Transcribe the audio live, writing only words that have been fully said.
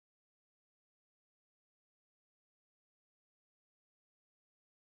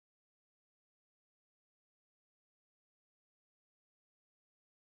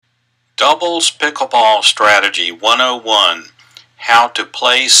Doubles Pickleball Strategy 101, How to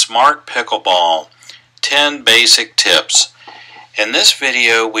Play Smart Pickleball, 10 Basic Tips. In this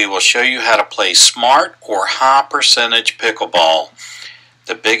video we will show you how to play smart or high percentage pickleball.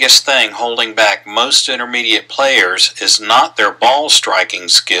 The biggest thing holding back most intermediate players is not their ball striking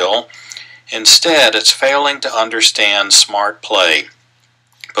skill. Instead, it's failing to understand smart play.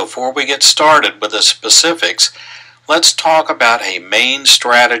 Before we get started with the specifics, let's talk about a main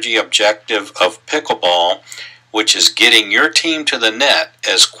strategy objective of pickleball, which is getting your team to the net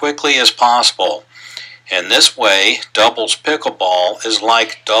as quickly as possible. In this way, doubles pickleball is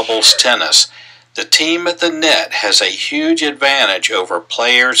like doubles tennis. The team at the net has a huge advantage over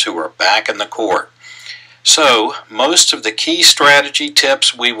players who are back in the court. So, most of the key strategy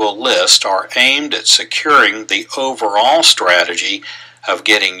tips we will list are aimed at securing the overall strategy of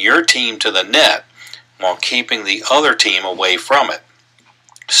getting your team to the net while keeping the other team away from it.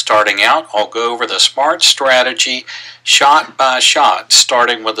 Starting out, I'll go over the smart strategy shot by shot,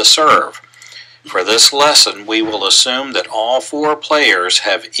 starting with the serve. For this lesson, we will assume that all four players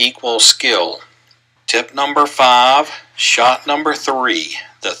have equal skill. Tip number 5, shot number 3,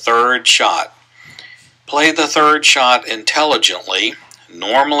 the third shot. Play the third shot intelligently.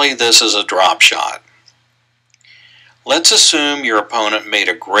 Normally this is a drop shot. Let's assume your opponent made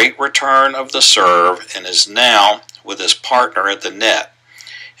a great return of the serve and is now with his partner at the net.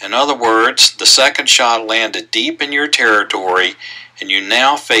 In other words, the second shot landed deep in your territory and you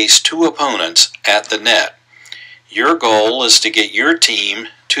now face two opponents at the net. Your goal is to get your team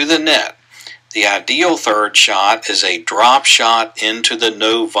to the net. The ideal third shot is a drop shot into the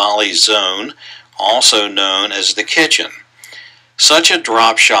no volley zone, also known as the kitchen. Such a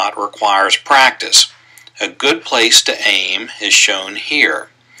drop shot requires practice. A good place to aim is shown here.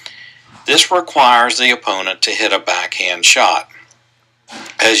 This requires the opponent to hit a backhand shot.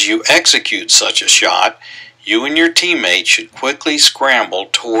 As you execute such a shot, you and your teammate should quickly scramble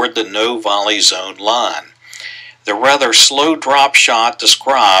toward the no volley zone line. The rather slow drop shot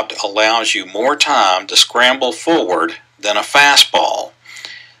described allows you more time to scramble forward than a fastball.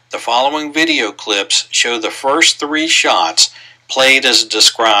 The following video clips show the first 3 shots played as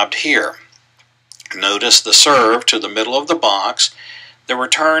described here. Notice the serve to the middle of the box, the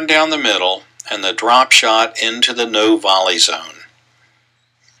return down the middle, and the drop shot into the no volley zone.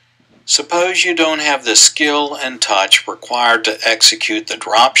 Suppose you don't have the skill and touch required to execute the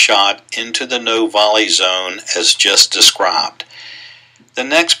drop shot into the no volley zone as just described. The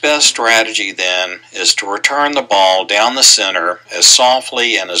next best strategy then is to return the ball down the center as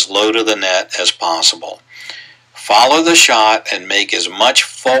softly and as low to the net as possible. Follow the shot and make as much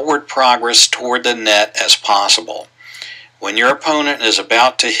forward progress toward the net as possible. When your opponent is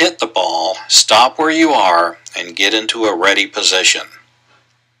about to hit the ball, stop where you are and get into a ready position.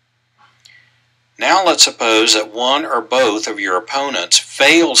 Now let's suppose that one or both of your opponents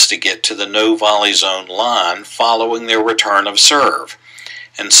fails to get to the no volley zone line following their return of serve.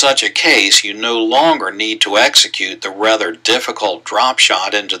 In such a case, you no longer need to execute the rather difficult drop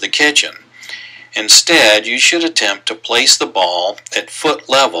shot into the kitchen. Instead, you should attempt to place the ball at foot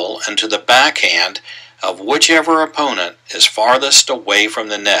level into the backhand of whichever opponent is farthest away from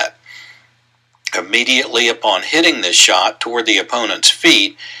the net. Immediately upon hitting this shot toward the opponent's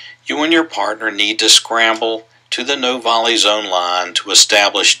feet, you and your partner need to scramble to the no volley zone line to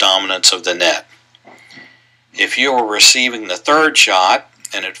establish dominance of the net. If you are receiving the third shot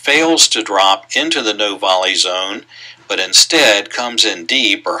and it fails to drop into the no volley zone, but instead comes in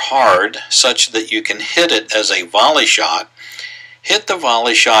deep or hard such that you can hit it as a volley shot, hit the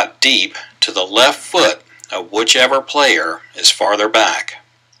volley shot deep to the left foot of whichever player is farther back.